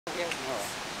here. Oh.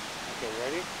 Okay,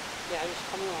 ready? Yeah,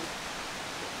 just come along.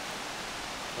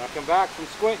 When I come back from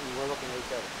squinting, we're looking at each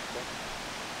other. Okay?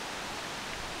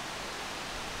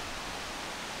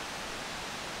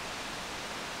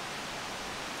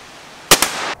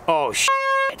 Oh,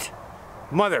 shit.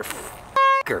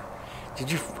 Motherfucker.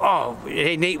 Did you... Oh,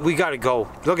 hey, Nate, we gotta go.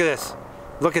 Look at this.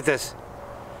 Look at this.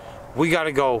 We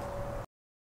gotta go.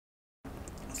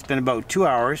 It's been about 2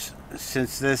 hours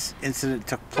since this incident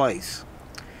took place.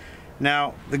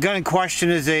 Now, the gun in question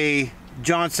is a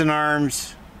Johnson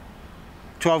Arms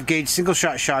 12-gauge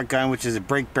single-shot shotgun, which is a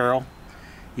break barrel.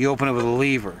 You open it with a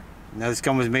lever. Now, this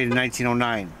gun was made in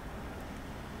 1909.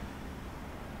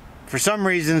 For some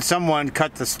reason, someone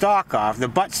cut the stock off, the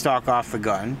butt stock off the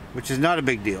gun, which is not a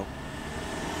big deal.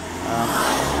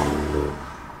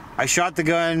 I shot the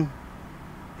gun.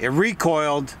 It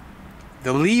recoiled.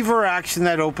 The lever action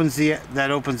that opens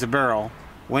the barrel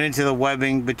went into the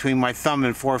webbing between my thumb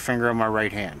and forefinger on my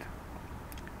right hand.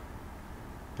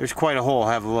 There's quite a hole.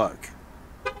 Have a look.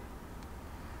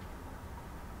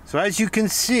 So as you can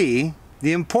see,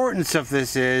 the importance of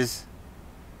this is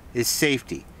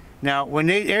safety. Now,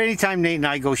 anytime Nate and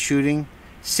I go shooting,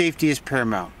 safety is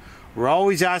paramount. We're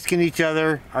always asking each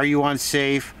other, are you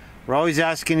unsafe? We're always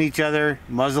asking each other,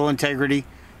 muzzle integrity.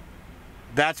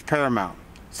 That's paramount.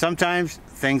 Sometimes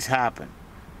things happen.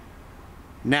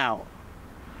 Now,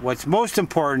 what's most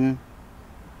important,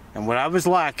 and what I was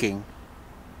lacking,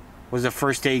 was a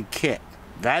first aid kit.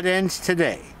 That ends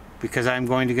today, because I'm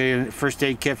going to get a first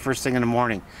aid kit first thing in the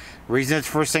morning. The reason it's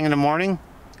first thing in the morning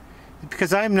is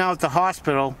because I'm now at the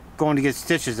hospital going to get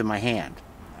stitches in my hand.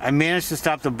 I managed to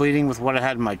stop the bleeding with what I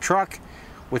had in my truck,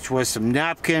 which was some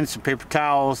napkins, some paper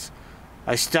towels.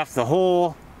 I stuffed the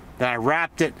hole, then I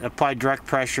wrapped it, applied direct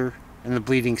pressure, and the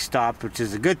bleeding stopped, which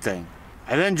is a good thing.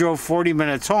 I then drove 40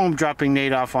 minutes home, dropping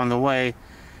Nate off on the way,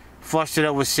 flushed it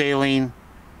out with saline,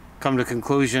 come to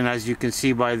conclusion, as you can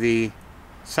see by the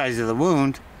size of the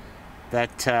wound,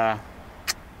 that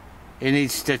it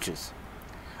needs stitches.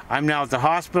 I'm now at the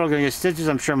hospital going to get stitches.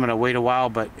 I'm sure I'm going to wait a while,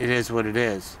 but it is what it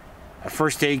is. A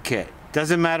first aid kit.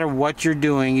 Doesn't matter what you're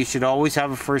doing, you should always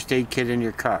have a first aid kit in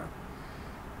your car.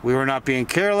 We were not being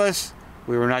careless.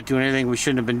 We were not doing anything we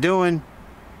shouldn't have been doing.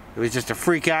 It was just a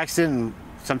freak accident, and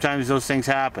sometimes those things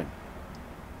happen.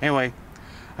 Anyway,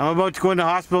 I'm about to go into the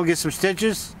hospital and get some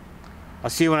stitches. I'll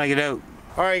see you when I get out.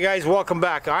 Alright guys, welcome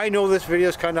back. I know this video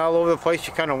is kind of all over the place.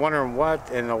 You're kind of wondering what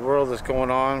in the world is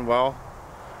going on. Well,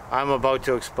 I'm about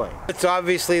to explain. It's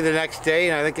obviously the next day,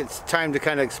 and I think it's time to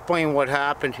kind of explain what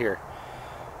happened here.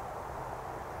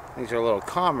 Things are a little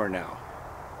calmer now.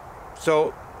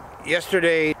 So,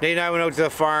 yesterday, Nate and I went out to the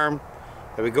farm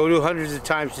that we go to hundreds of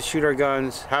times to shoot our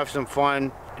guns, have some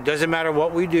fun. It doesn't matter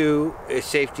what we do,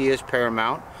 safety is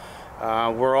paramount.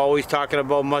 We're always talking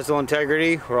about muzzle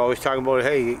integrity. We're always talking about,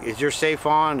 hey, is your safe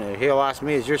on? And he'll ask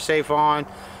me, is your safe on?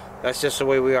 That's just the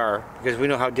way we are, because we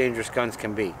know how dangerous guns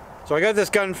can be. So I got this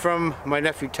gun from my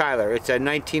nephew Tyler. It's a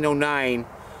 1909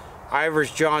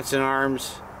 Ivers Johnson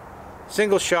Arms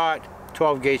single shot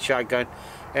 12-gauge shotgun.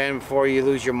 And before you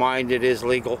lose your mind, it is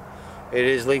legal. It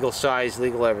is legal size,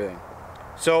 legal everything.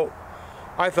 So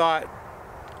I thought,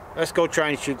 let's go try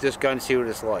and shoot this gun, see what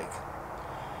it's like.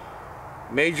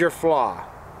 Major flaw.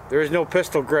 There is no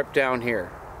pistol grip down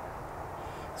here.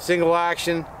 Single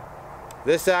action.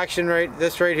 This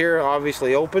right here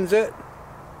obviously opens it.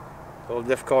 A little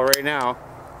difficult right now.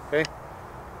 Okay?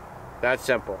 That's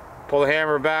simple. Pull the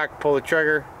hammer back, pull the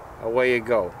trigger, away you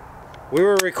go. We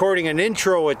were recording an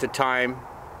intro at the time.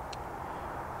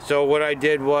 So what I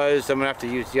did was, I'm going to have to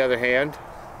use the other hand.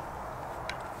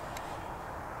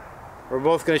 We're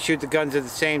both going to shoot the guns at the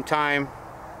same time.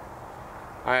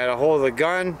 I had a hold of the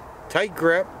gun, tight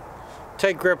grip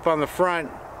on the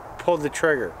front, pulled the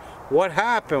trigger. What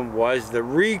happened was the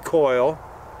recoil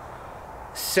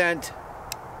sent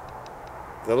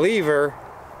the lever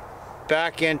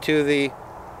back into the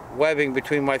webbing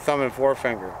between my thumb and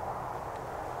forefinger.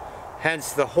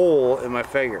 Hence the hole in my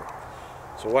finger.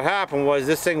 So what happened was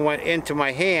this thing went into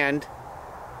my hand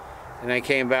and then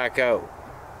came back out,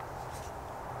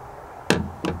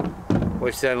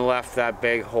 which then left that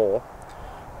big hole.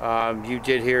 You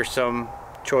did hear some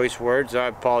choice words. I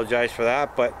apologize for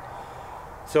that. But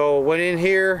so went in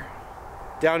here,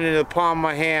 down into the palm of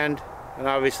my hand, and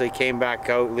obviously came back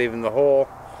out, leaving the hole.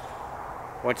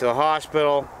 Went to the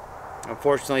hospital.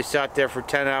 Unfortunately, sat there for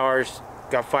 10 hours,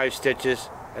 got 5 stitches,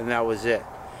 and that was it.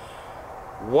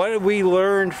 What did we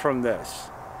learn from this?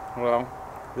 Well,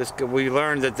 we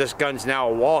learned that this gun's now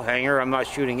a wall hanger. I'm not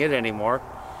shooting it anymore.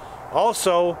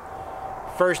 Also,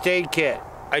 first aid kit.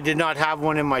 I did not have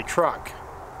one in my truck.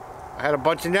 I had a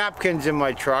bunch of napkins in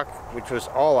my truck, which was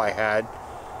all I had,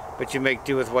 but you make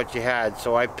do with what you had.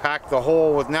 So I packed the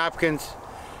hole with napkins,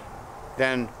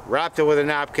 then wrapped it with a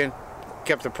napkin,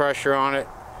 kept the pressure on it,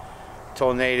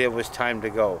 told Nate it was time to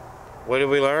go. What did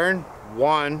we learn?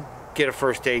 1, get a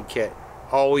first aid kit.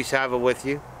 Always have it with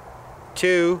you.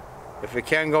 2, if it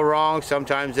can go wrong,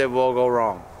 sometimes it will go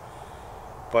wrong.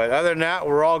 But other than that,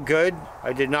 we're all good.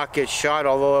 I did not get shot,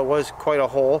 although it was quite a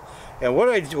hole. And what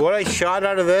I shot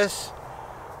out of this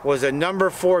was a number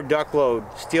 4 duck load,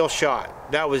 steel shot.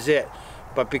 That was it.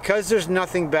 But because there's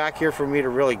nothing back here for me to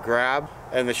really grab,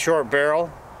 and the short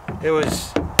barrel, it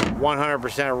was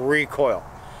 100% recoil.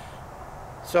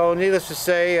 So needless to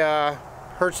say,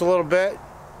 hurts a little bit.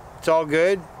 It's all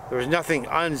good. There was nothing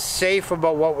unsafe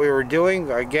about what we were doing.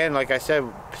 Again, like I said,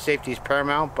 safety is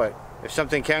paramount, but if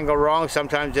something can go wrong,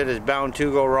 sometimes it is bound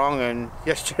to go wrong, and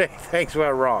yesterday things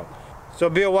went wrong. So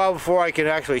it'll be a while before I can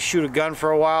actually shoot a gun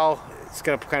for a while. It's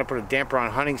going to kind of put a damper on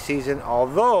hunting season.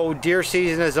 Although deer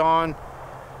season is on,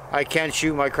 I can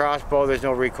shoot my crossbow. There's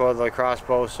no recoil to the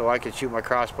crossbow, so I can shoot my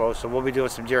crossbow. So we'll be doing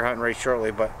some deer hunting right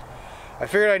shortly, but I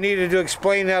figured I needed to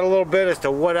explain that a little bit as to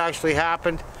what actually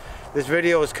happened. This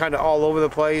video is kind of all over the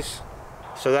place,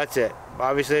 so that's it.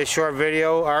 Obviously a short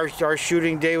video. Our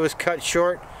shooting day was cut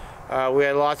short. We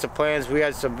had lots of plans. We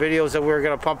had some videos that we were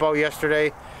going to pump out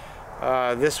yesterday.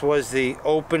 This was the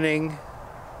opening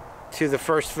to the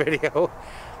first video.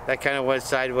 That kind of went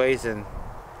sideways, and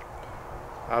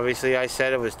obviously I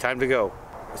said it was time to go.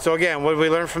 So again, what did we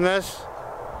learn from this?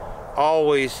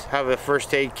 Always have a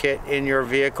first aid kit in your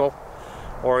vehicle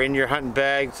or in your hunting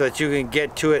bag so that you can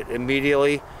get to it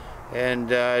immediately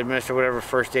and administer whatever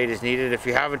first aid is needed. If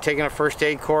you haven't taken a first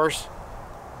aid course,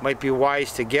 might be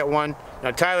wise to get one.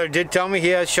 Now Tyler did tell me he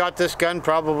has shot this gun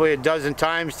probably a dozen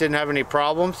times, didn't have any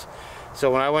problems. So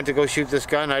when I went to go shoot this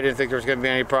gun, I didn't think there was going to be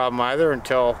any problem either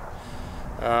until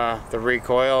the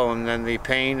recoil, and then the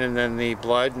pain, and then the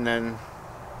blood, and then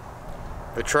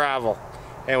the travel.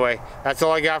 Anyway, that's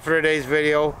all I got for today's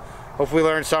video. Hope we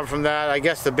learned something from that. I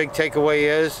guess the big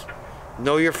takeaway is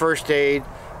know your first aid,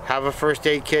 have a first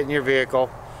aid kit in your vehicle,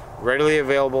 readily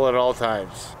available at all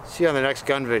times. See you on the next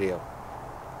gun video.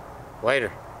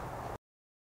 Later.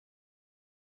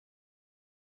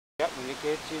 Yep, when it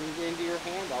gets into your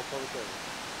hand, I'll pull it over.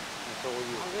 And so will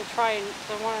you. I'm going to try and,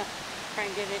 I want to try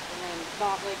and get it, and then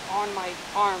not like on my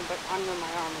arm, but under my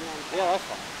arm, and then... Yeah, that's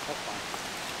fine. That's fine.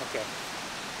 Okay.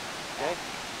 Okay?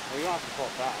 Well, you don't have to pull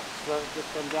it back. Just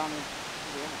come down and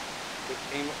just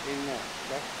aim it in there,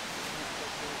 okay?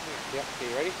 Yep, okay,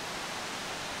 you ready?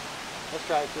 Let's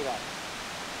try it through that.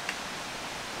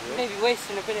 Maybe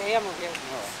wasting a bit of ammo here.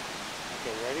 Alright.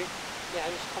 Okay, ready? Yeah,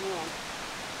 just coming on.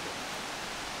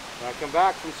 When I come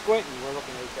back from squinting, we're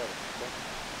looking at each other, okay?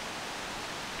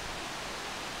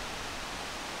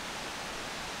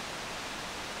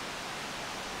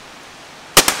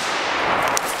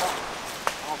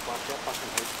 Oh fuck, that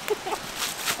fucking hurts.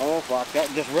 Oh fuck, that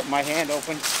just ripped my hand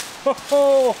open.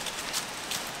 Oh!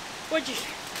 What'd you...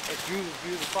 I drew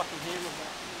the fucking hammer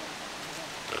back.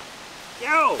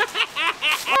 Yo!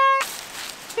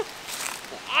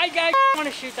 I want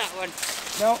to shoot that one.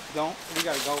 No, don't. We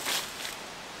gotta go.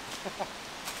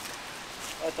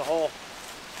 That's a hole.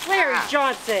 Larry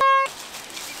Johnson!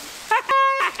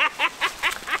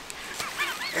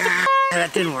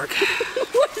 That didn't work.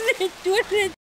 What is it?